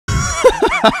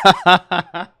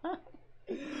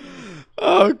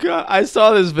Oh god, I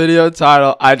saw this video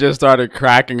title. I just started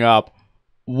cracking up.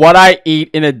 What I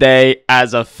eat in a day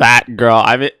as a fat girl.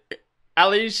 I mean, at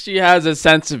least she has a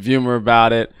sense of humor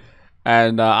about it.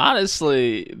 And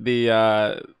honestly,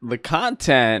 the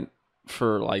content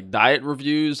for like diet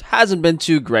reviews hasn't been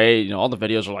too great. You know, all the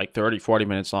videos are like 30, 40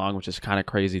 minutes long, which is kind of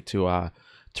crazy to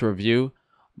review.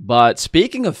 But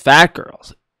speaking of fat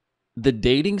girls, the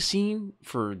dating scene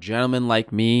for gentlemen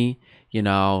like me, you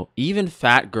know, even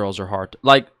fat girls are hard to,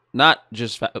 like, not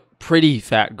just fat, pretty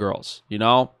fat girls, you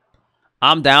know?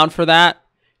 I'm down for that.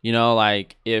 You know,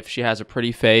 like if she has a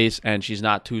pretty face and she's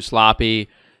not too sloppy,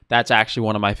 that's actually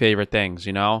one of my favorite things,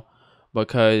 you know?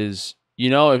 Because, you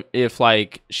know, if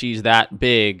like she's that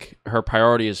big, her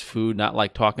priority is food, not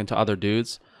like talking to other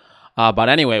dudes. But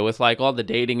anyway, with like all the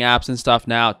dating apps and stuff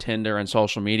now, Tinder and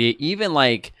social media, even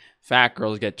like fat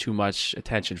girls get too much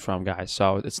attention from guys.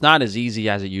 So it's not as easy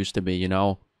as it used to be, you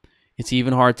know? It's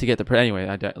even hard to get the... Anyway,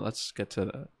 let's get to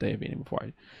the day of eating before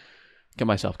I get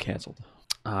myself canceled.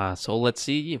 So let's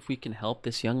see if we can help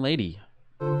this young lady.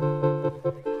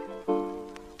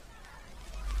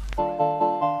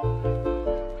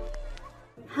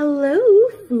 Hello,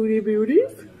 Foodie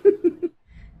Beauties.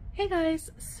 Hey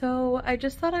guys, so I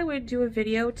just thought I would do a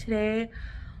video today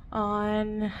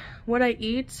on what I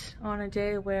eat on a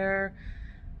day where,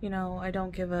 you know, I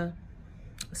don't give a...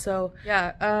 So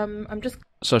yeah, I'm just...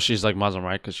 So she's like Muslim,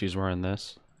 right? Because she's wearing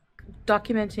this.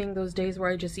 Documenting those days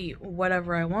where I just eat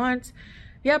whatever I want.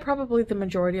 Yeah, probably the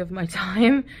majority of my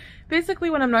time. Basically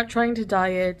when I'm not trying to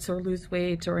diet or lose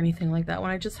weight or anything like that.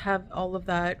 When I just have all of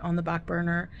that on the back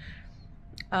burner.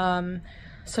 So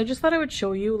I just thought I would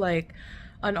show you like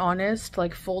an honest,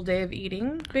 like full day of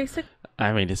eating, basic.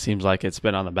 I mean, it seems like it's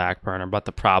been on the back burner, but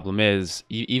the problem is,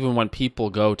 even when people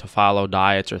go to follow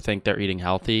diets or think they're eating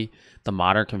healthy, the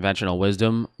modern conventional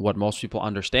wisdom, what most people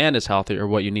understand is healthy or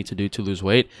what you need to do to lose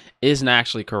weight, isn't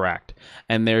actually correct.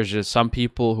 And there's just some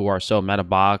people who are so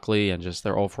metabolically and just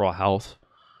their overall health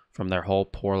from their whole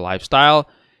poor lifestyle,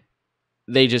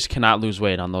 they just cannot lose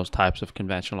weight on those types of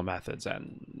conventional methods.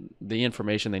 And the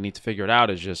information they need to figure it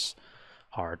out is just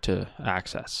hard to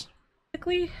access.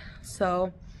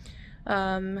 So,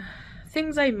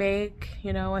 things I make,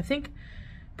 you know, I think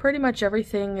pretty much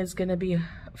everything is going to be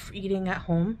eating at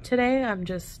home today. I'm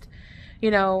just,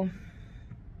 you know,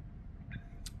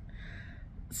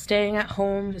 staying at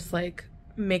home, just like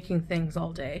making things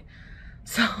all day.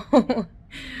 So,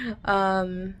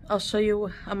 I'll show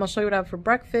you, I'm gonna show you what I have for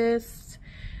breakfast.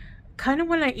 Kind of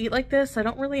when I eat like this, I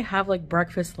don't really have like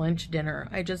breakfast, lunch, dinner.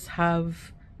 I just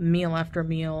have meal after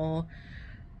meal.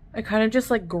 I kind of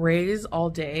just like graze all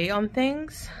day on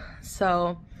things.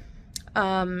 So,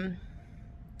 I'm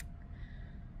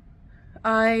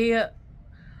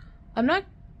not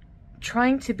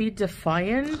trying to be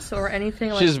defiant or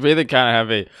anything like... She's really kind of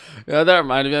heavy. You know, that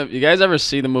reminded me of... You guys ever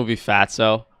see the movie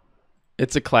Fatso?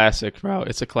 It's a classic, bro.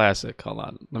 It's a classic. Hold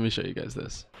on. Let me show you guys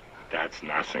this. That's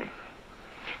nothing.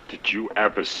 Did you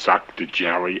ever suck the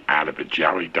jelly out of a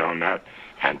jelly donut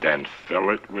and then fill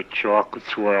it with chocolate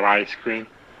swirl ice cream?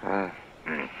 I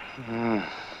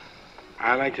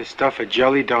like to stuff a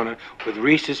jelly donut with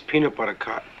Reese's peanut butter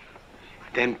cup.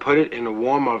 Then put it in a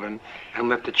warm oven and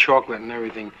let the chocolate and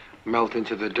everything melt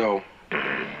into the dough.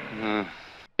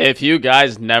 If you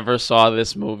guys never saw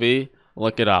this movie,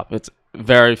 look it up. It's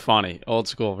very funny. Old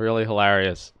school. Really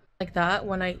hilarious. Like that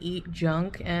when I eat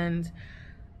junk and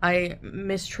I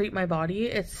mistreat my body.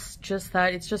 It's just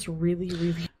that it's just really,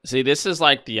 really... See, this is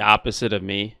like the opposite of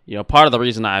me. You know, part of the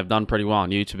reason I've done pretty well on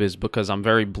YouTube is because I'm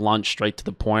very blunt, straight to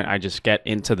the point. I just get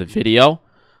into the video.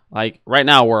 Like, right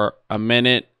now, we're 1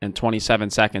 minute and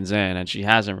 27 seconds in, and she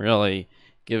hasn't really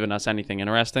given us anything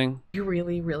interesting.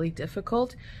 Really, really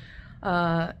difficult.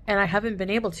 And I haven't been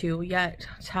able to yet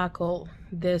tackle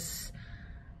this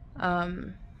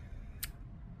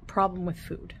problem with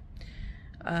food.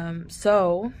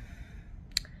 So,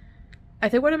 I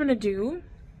think what I'm going to do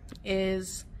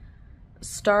is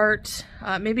start,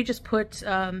 maybe just put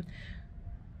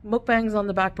mukbangs on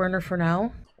the back burner for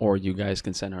now. Or you guys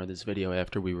can send her this video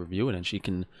after we review it and she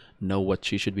can know what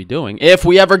she should be doing. If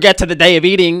we ever get to the day of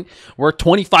eating, we're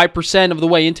 25% of the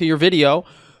way into your video.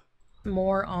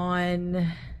 More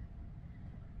on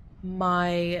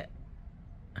my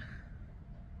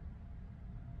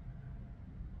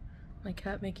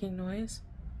cat making noise.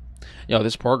 Yo,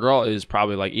 this poor girl is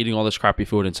probably like eating all this crappy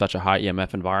food in such a high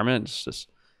EMF environment. It's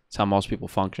how most people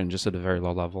function, just at a very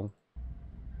low level.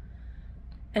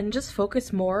 And just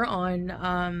focus more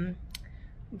on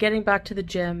getting back to the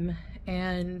gym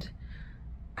and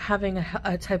having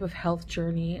a type of health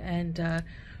journey and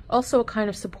also a kind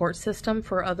of support system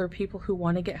for other people who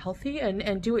want to get healthy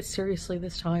and do it seriously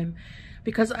this time.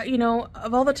 Because, you know,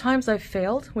 of all the times I've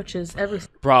failed, which is every...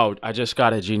 Bro, I just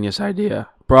got a genius idea.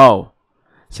 Bro,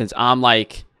 since I'm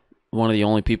like one of the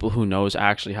only people who knows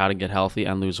actually how to get healthy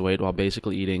and lose weight while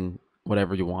basically eating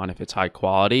whatever you want, if it's high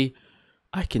quality,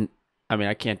 I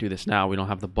can't do this now. We don't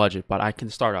have the budget, but I can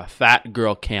start a fat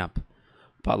girl camp.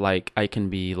 But like, I can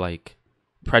be like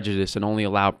prejudiced and only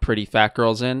allow pretty fat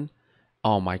girls in.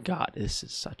 Oh my God, this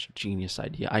is such a genius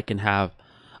idea.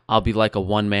 I'll be like a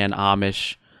one-man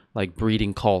Amish, like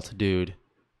breeding cult, dude.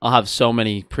 I'll have so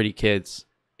many pretty kids.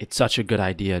 It's such a good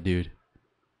idea, dude.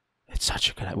 It's such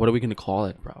a good idea. What are we going to call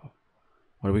it, bro?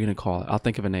 What are we going to call it? I'll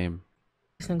think of a name.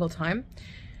 Single time.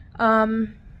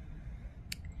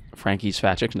 Frankie's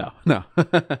Fat Chicks? No. No.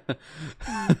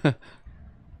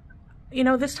 You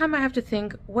know, this time I have to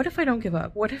think, what if I don't give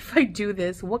up? What if I do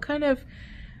this? What kind of,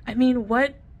 I mean,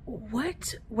 what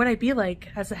would I be like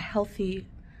as a healthy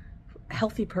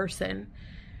person?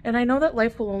 And I know that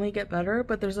life will only get better,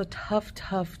 but there's a tough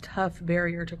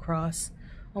barrier to cross.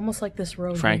 Almost like this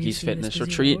road. Frankie's Fitness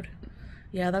Retreat. Road.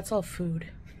 Yeah, that's all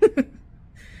food.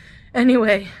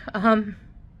 Anyway, and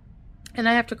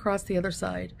I have to cross the other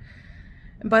side.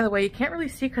 And by the way, you can't really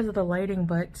see because of the lighting,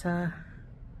 but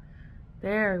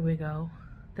there we go.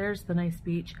 There's the nice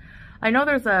beach. I know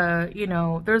there's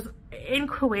there's in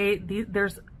Kuwait,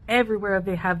 there's everywhere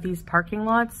they have these parking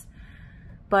lots,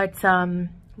 but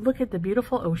look at the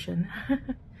beautiful ocean.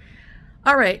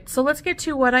 All right, so let's get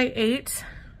to what I ate.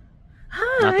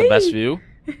 Hi. Not the best view.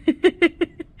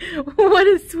 What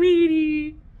a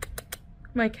sweetie.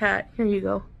 My cat. Here you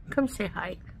go. Come say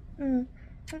hi. Come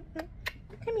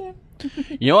here.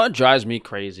 You know what drives me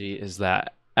crazy is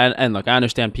that, and look, I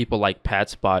understand people like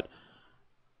pets, but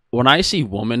when I see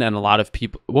women, and a lot of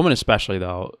people, women especially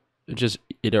though,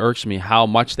 it irks me how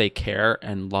much they care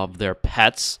and love their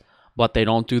pets, but they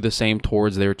don't do the same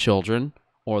towards their children,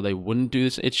 or they wouldn't do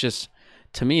this. It's just,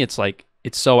 to me, it's like,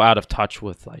 it's so out of touch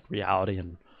with like reality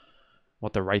and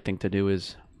what the right thing to do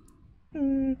is.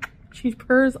 She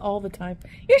purrs all the time.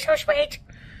 You're so sweet.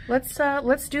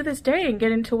 Let's do this day and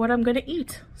get into what I'm gonna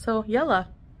eat. So yalla.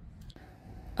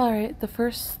 All right, the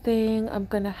first thing I'm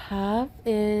gonna have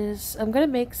is I'm gonna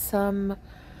make some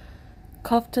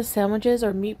kofta sandwiches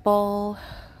or meatball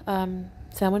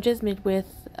sandwiches made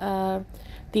with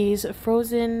these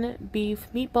frozen beef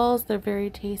meatballs. They're very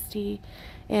tasty,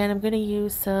 and I'm gonna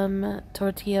use some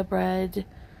tortilla bread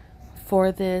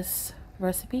for this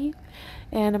recipe.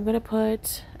 And I'm gonna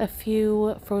put a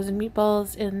few frozen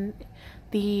meatballs in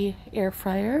the air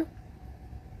fryer,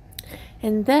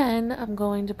 and then I'm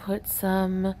going to put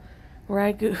some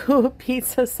ragu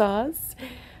pizza sauce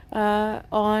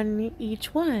on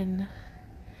each one,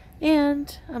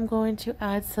 and I'm going to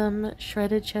add some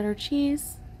shredded cheddar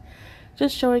cheese.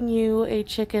 Just showing you a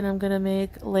chicken I'm gonna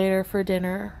make later for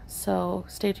dinner, so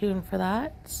stay tuned for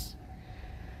that.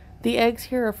 The eggs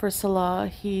here are for Salah.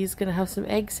 He's gonna have some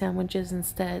egg sandwiches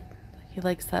instead. He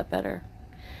likes that better.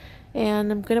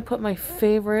 And I'm gonna put my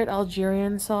favorite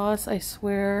Algerian sauce. I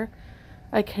swear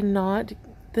I cannot.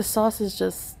 This sauce is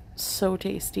just so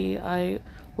tasty. I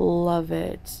love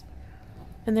it.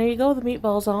 And there you go, the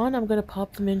meatballs on. I'm gonna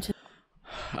pop them into.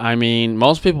 I mean,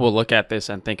 most people will look at this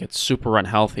and think it's super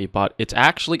unhealthy, but it's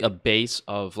actually a base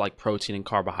of like protein and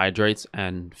carbohydrates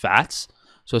and fats.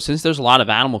 So since there's a lot of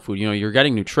animal food, you know, you're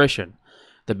getting nutrition.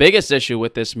 The biggest issue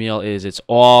with this meal is it's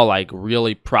all like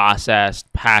really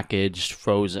processed, packaged,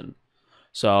 frozen.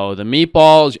 So the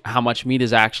meatballs, how much meat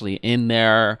is actually in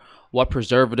there, what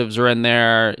preservatives are in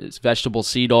there, it's vegetable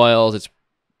seed oils, it's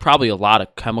probably a lot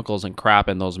of chemicals and crap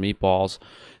in those meatballs.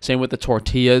 Same with the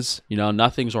tortillas, you know,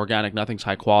 nothing's organic, nothing's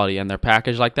high quality, and they're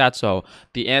packaged like that. So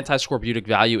the anti-scorbutic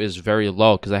value is very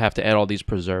low because I have to add all these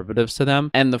preservatives to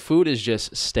them. And the food is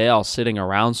just stale sitting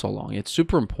around so long. It's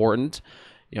super important,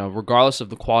 you know, regardless of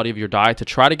the quality of your diet, to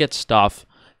try to get stuff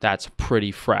that's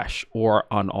pretty fresh or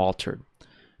unaltered.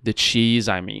 The cheese,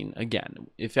 I mean, again,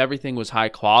 if everything was high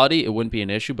quality, it wouldn't be an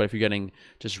issue. But if you're getting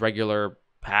just regular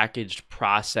packaged,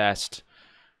 processed,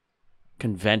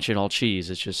 conventional cheese,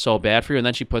 it's just so bad for you. And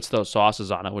then she puts those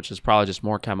sauces on it, which is probably just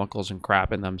more chemicals and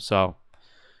crap in them. So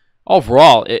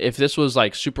overall, if this was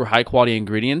like super high quality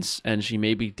ingredients and she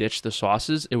maybe ditched the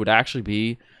sauces, it would actually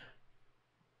be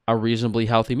a reasonably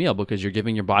healthy meal because you're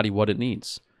giving your body what it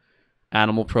needs.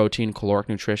 Animal protein, caloric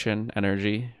nutrition,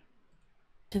 energy.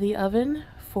 To the oven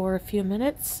for a few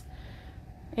minutes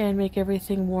and make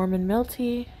everything warm and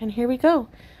melty. And here we go.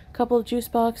 A couple of juice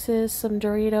boxes, some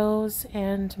Doritos,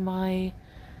 and my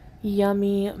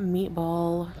yummy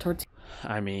meatball tortilla.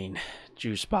 I mean,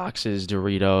 juice boxes,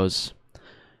 Doritos.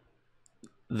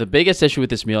 the biggest issue with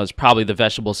this meal is probably the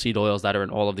vegetable seed oils that are in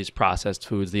all of these processed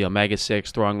foods, the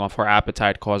omega-6 throwing off her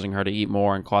appetite, causing her to eat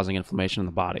more and causing inflammation in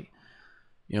the body.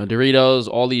 You know, Doritos,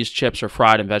 all these chips are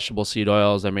fried in vegetable seed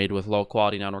oils. They're made with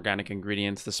low-quality, non-organic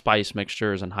ingredients. The spice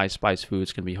mixtures and high-spice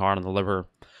foods can be hard on the liver.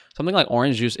 Something like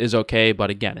orange juice is okay, but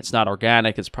again, it's not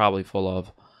organic. It's probably full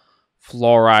of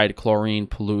fluoride, chlorine,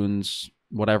 pollutants,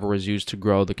 whatever was used to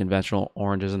grow the conventional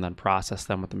oranges and then process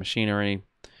them with the machinery.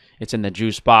 It's in the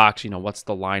juice box. You know, what's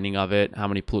the lining of it? How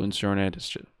many pollutants are in it? It's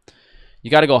just, you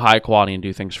got to go high quality and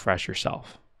do things fresh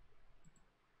yourself.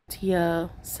 Tortilla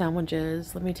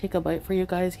sandwiches. Let me take a bite for you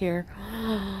guys here.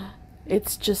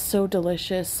 It's just so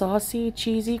delicious. Saucy,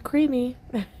 cheesy, creamy.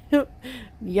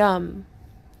 Yum.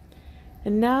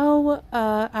 And now,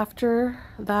 after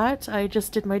that, I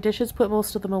just did my dishes, put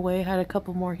most of them away. Had a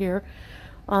couple more here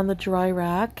on the dry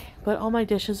rack, but all my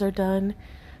dishes are done.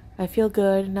 I feel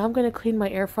good. Now I'm going to clean my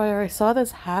air fryer. I saw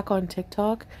this hack on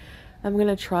TikTok. I'm going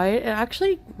to try it. It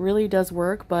actually really does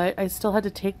work, but I still had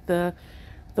to take the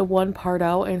one part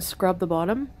out and scrub the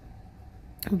bottom.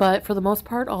 But for the most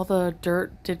part, all the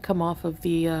dirt did come off of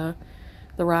the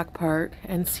rack part.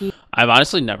 And see, I've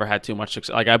honestly never had too much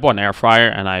success. Like, I bought an air fryer,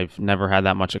 and I've never had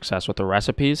that much success with the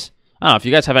recipes. I don't know. If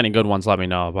you guys have any good ones, let me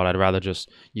know. But I'd rather just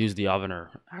use the oven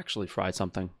or actually fry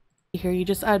something. here you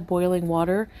just add boiling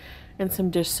water and some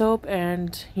dish soap,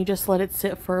 and you just let it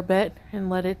sit for a bit and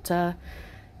let it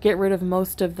get rid of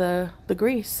most of the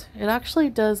grease. It actually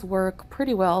does work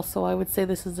pretty well, so I would say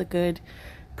this is a good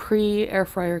pre-air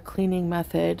fryer cleaning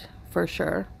method for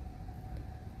sure.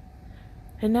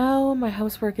 And now my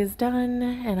housework is done,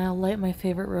 and I'll light my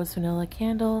favorite rose vanilla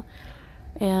candle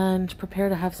and prepare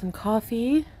to have some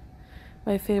coffee.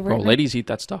 My favorite. Bro, ladies eat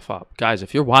that stuff up. Guys,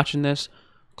 if you're watching this,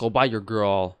 go buy your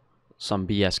girl some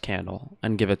BS candle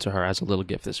and give it to her as a little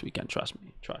gift this weekend. Trust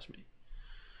me. Trust me.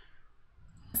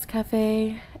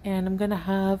 Nescafe, and I'm gonna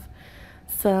have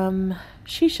some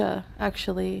shisha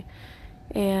actually.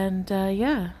 And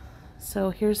yeah, so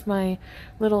here's my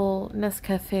little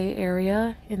Nescafe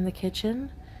area in the kitchen.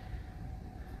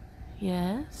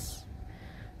 Yes,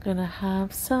 gonna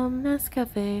have some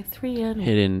Nescafe 3-in-1.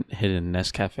 Hidden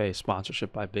Nescafe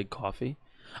sponsorship by Big Coffee.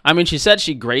 I mean, she said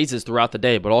she grazes throughout the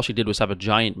day, but all she did was have a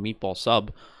giant meatball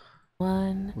sub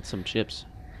with some chips.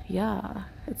 Yeah,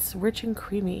 it's rich and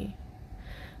creamy.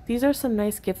 These are some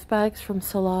nice gift bags from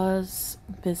Salah's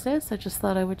business. I just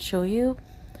thought I would show you.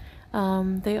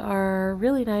 They are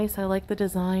really nice. I like the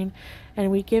design, and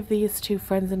we give these to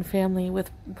friends and family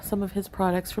with some of his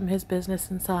products from his business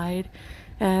inside,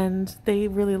 and they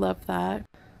really love that.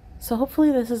 So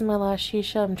hopefully this is my last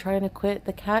shisha. I'm trying to quit.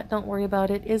 The cat, don't worry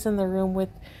about it, is in the room with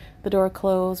the door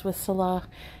closed with Salah,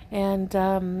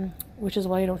 and which is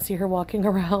why you don't see her walking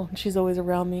around. She's always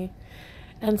around me.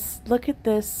 And look at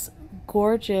this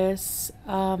gorgeous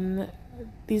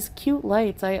these cute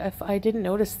lights. I didn't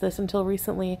notice this until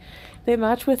recently. They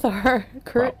match with our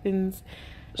curtains.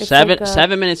 It's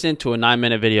 7 minutes into a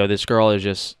 9-minute video, this girl is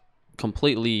just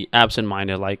completely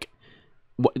absent-minded. Like,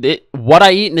 what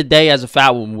I eat in a day as a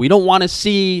fat woman. We don't want to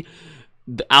see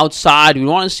the outside. We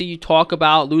want to see you talk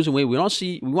about losing weight. We don't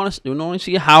want to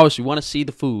see a house. We want to see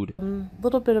the food.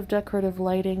 Little bit of decorative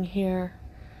lighting here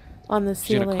on the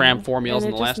ceiling. She's gonna cram 4 meals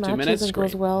in the last 2 minutes. It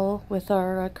goes well with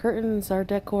our curtains, our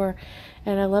decor,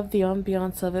 and I love the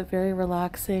ambiance of it. Very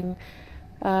relaxing.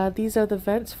 These are the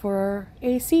vents for our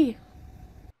AC.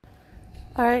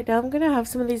 All right, now I'm gonna have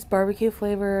some of these barbecue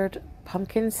flavored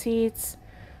pumpkin seeds.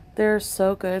 They're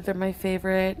so good. They're my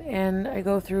favorite, and I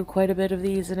go through quite a bit of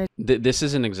these in a This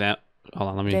is an example. Hold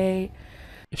on, let me.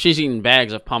 If she's eating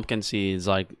bags of pumpkin seeds,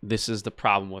 like, this is the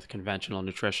problem with conventional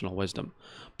nutritional wisdom.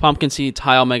 Pumpkin seeds,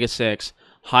 high omega-6,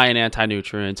 high in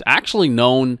anti-nutrients, actually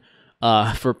known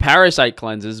for parasite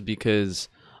cleanses because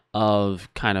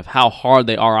of kind of how hard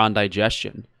they are on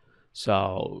digestion.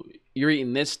 So you're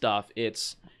eating this stuff,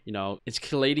 it's, you know, it's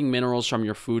chelating minerals from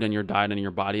your food and your diet and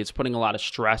your body. It's putting a lot of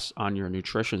stress on your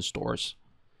nutrition stores.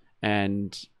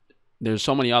 And there's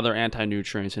so many other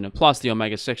anti-nutrients in it. Plus, the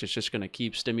omega-6 is just going to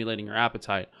keep stimulating your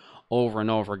appetite over and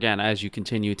over again as you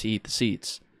continue to eat the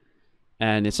seeds.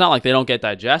 And it's not like they don't get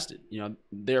digested. You know,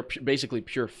 they're basically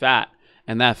pure fat.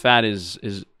 And that fat is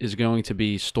going to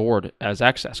be stored as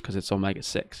excess because it's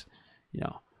omega-6. You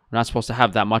know, we're not supposed to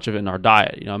have that much of it in our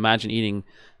diet. You know, imagine eating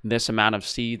this amount of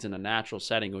seeds in a natural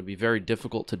setting. It would be very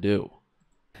difficult to do.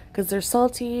 Because they're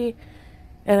salty,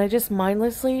 and I just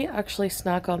mindlessly actually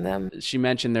snack on them. She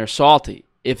mentioned they're salty.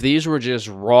 If these were just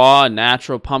raw,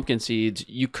 natural pumpkin seeds,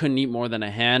 you couldn't eat more than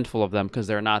a handful of them because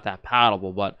they're not that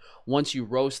palatable. But once you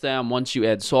roast them, once you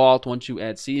add salt, once you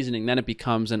add seasoning, then it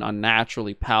becomes an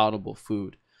unnaturally palatable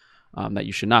food that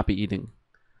you should not be eating.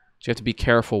 So you have to be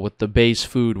careful with the base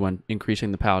food when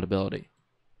increasing the palatability.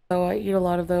 So I eat a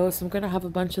lot of those. So I'm going to have a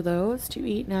bunch of those to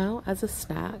eat now as a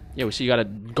snack. Yeah, we see you got a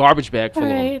garbage bag full of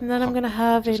them. Alright, and then I'm going to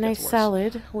have a Just nice gets worse.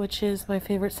 salad, which is my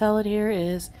favorite salad here,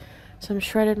 is some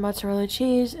shredded mozzarella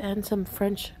cheese and some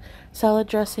French salad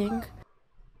dressing.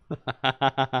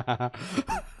 The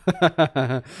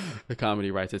comedy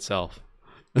writes itself.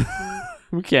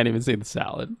 We can't even say the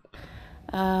salad.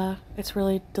 It's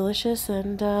really delicious,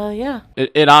 and yeah.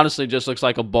 It honestly just looks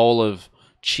like a bowl of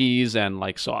cheese and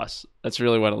like sauce. That's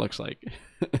really what it looks like.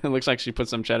 It looks like she put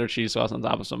some cheddar cheese sauce on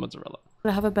top of some mozzarella. I'm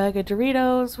going to have a bag of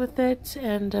Doritos with it,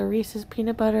 and Reese's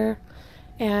peanut butter,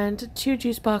 and 2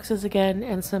 juice boxes again,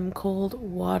 and some cold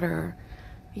water.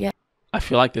 Yeah. I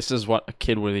feel like this is what a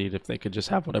kid would eat if they could just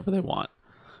have whatever they want.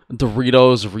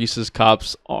 Doritos, Reese's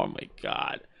Cups. Oh my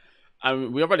God. I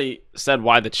mean, we already said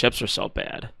why the chips are so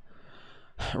bad.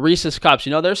 Reese's Cups. You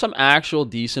know, there's some actual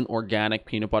decent organic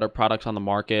peanut butter products on the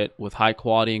market with high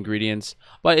quality ingredients,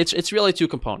 but it's really 2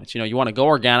 components. You know, you want to go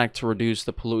organic to reduce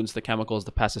the pollutants, the chemicals,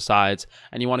 the pesticides,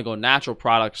 and you want to go natural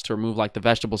products to remove like the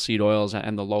vegetable seed oils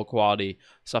and the low quality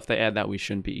stuff they add that we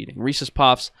shouldn't be eating. Reese's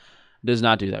Puffs does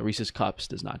not do that. Reese's Cups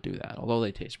does not do that, although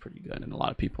they taste pretty good and a lot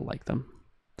of people like them.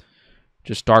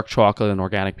 Just dark chocolate and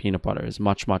organic peanut butter is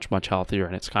much, much, much healthier,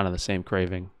 and it's kind of the same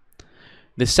craving.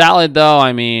 The salad, though,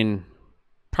 I mean,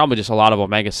 probably just a lot of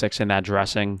omega-6 in that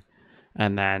dressing.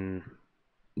 And then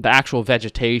the actual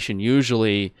vegetation,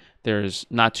 usually there's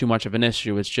not too much of an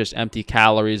issue. It's just empty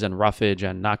calories and roughage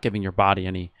and not giving your body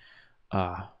any,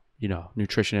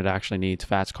 nutrition it actually needs,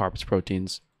 fats, carbs,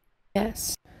 proteins.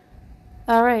 Yes.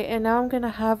 All right, and now I'm going to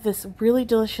have this really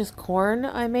delicious corn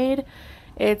I made.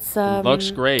 It's Looks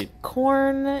great.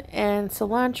 corn and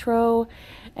cilantro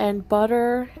and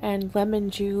butter and lemon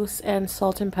juice and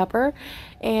salt and pepper,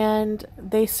 and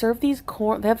they serve these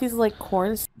corn. They have these like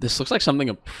corns. This looks like something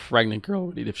a pregnant girl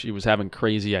would eat if she was having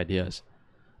crazy ideas.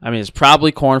 I mean, it's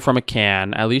probably corn from a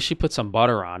can. At least she put some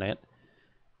butter on it.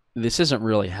 This isn't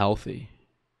really healthy,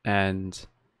 and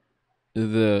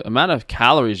the amount of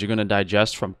calories you're going to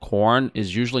digest from corn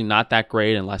is usually not that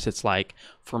great unless it's like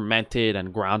fermented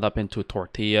and ground up into a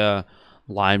tortilla,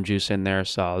 lime juice in there.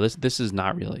 So this is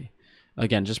not really,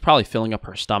 again, just probably filling up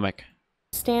her stomach.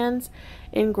 Stands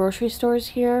in grocery stores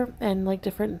here and like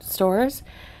different stores,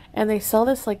 and they sell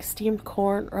this like steamed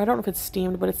corn, or I don't know if it's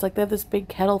steamed, but it's like they have this big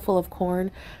kettle full of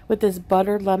corn with this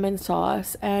buttered lemon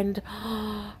sauce, and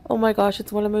oh my gosh,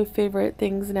 it's one of my favorite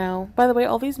things now. By the way,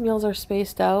 all these meals are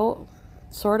spaced out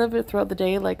sort of throughout the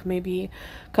day, like maybe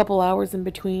a couple hours in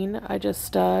between. I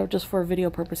just for video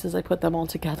purposes, I put them all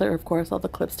together, of course, all the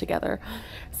clips together.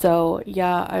 So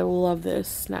yeah, I love this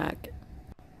snack.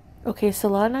 Okay,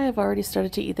 Salah and I have already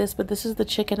started to eat this, but this is the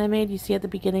chicken I made. You see at the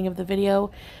beginning of the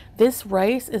video. This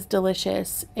rice is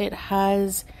delicious. It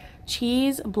has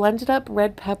cheese, blended up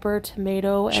red pepper,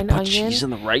 tomato, and onion. Cheese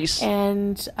in the rice?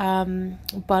 And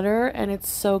butter, and it's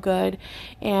so good.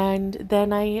 And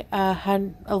then I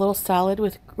had a little salad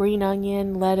with green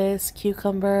onion, lettuce,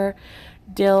 cucumber,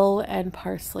 dill, and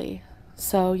parsley.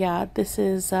 So yeah, this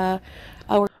is our...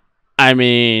 I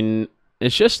mean,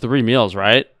 it's just 3 meals,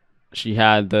 right? She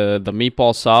had the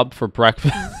meatball sub for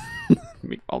breakfast.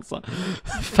 Meatball sub.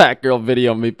 Fat girl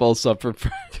video meatball sub for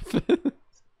breakfast.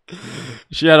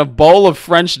 She had a bowl of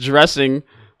French dressing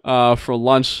for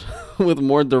lunch with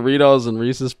more Doritos and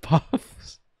Reese's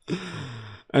Puffs.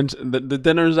 And the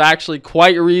dinner is actually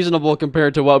quite reasonable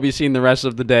compared to what we see in the rest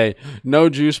of the day. No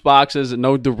juice boxes,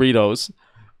 no Doritos.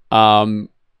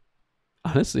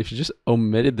 Honestly, if you just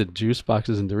omitted the juice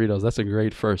boxes and Doritos, that's a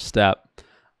great first step.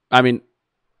 I mean,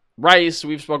 rice,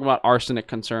 we've spoken about arsenic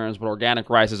concerns, but organic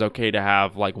rice is okay to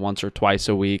have like once or twice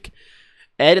a week.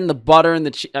 Adding the butter and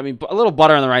the I mean, a little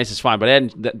butter in the rice is fine, but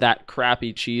adding that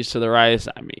crappy cheese to the rice,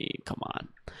 I mean, come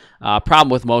on. Problem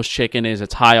with most chicken is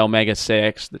it's high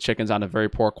omega-6. The chicken's on a very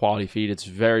poor quality feed. It's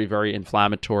very, very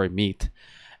inflammatory meat.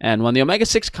 And when the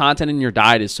omega-6 content in your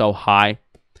diet is so high,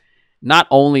 not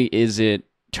only is it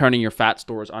turning your fat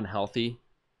stores unhealthy,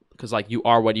 because like you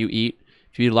are what you eat.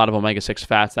 If you eat a lot of omega-6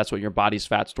 fats, that's what your body's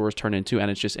fat stores turn into, and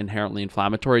it's just inherently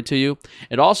inflammatory to you.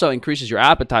 It also increases your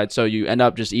appetite, so you end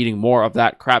up just eating more of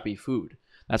that crappy food.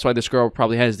 That's why this girl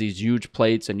probably has these huge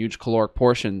plates and huge caloric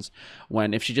portions,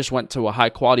 when if she just went to a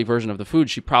high-quality version of the food,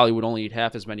 she probably would only eat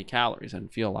half as many calories and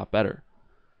feel a lot better.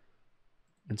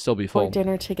 And still be full.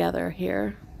 Dinner together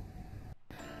here.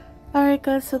 Alright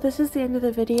guys, so this is the end of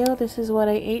the video. This is what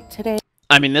I ate today.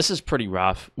 I mean, this is pretty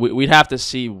rough. We'd have to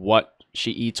see what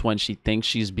she eats when she thinks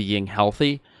she's being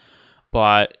healthy,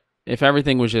 but if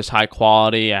everything was just high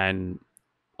quality and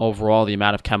overall the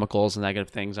amount of chemicals and negative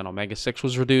things and omega-6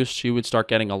 was reduced, she would start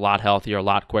getting a lot healthier a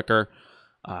lot quicker.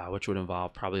 which would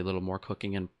involve probably a little more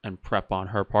cooking and prep on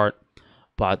her part.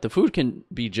 But the food can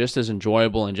be just as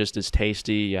enjoyable and just as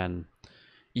tasty and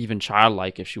even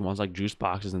childlike if she wants like juice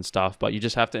boxes and stuff. But you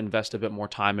just have to invest a bit more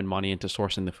time and money into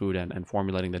sourcing the food and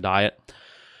formulating the diet.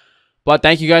 But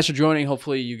thank you guys for joining.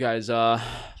 Hopefully you guys had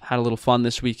a little fun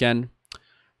this weekend.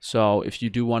 So if you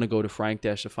do want to go to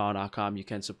frank-safan.com, you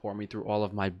can support me through all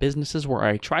of my businesses where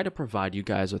I try to provide you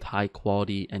guys with high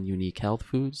quality and unique health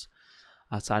foods.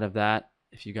 Outside of that,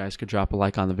 if you guys could drop a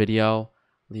like on the video,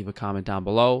 leave a comment down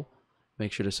below,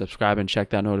 make sure to subscribe and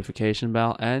check that notification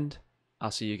bell, and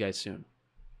I'll see you guys soon.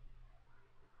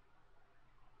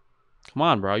 Come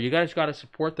on, bro. You guys got to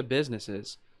support the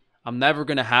businesses. I'm never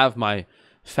going to have my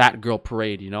fat girl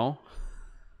parade, you know?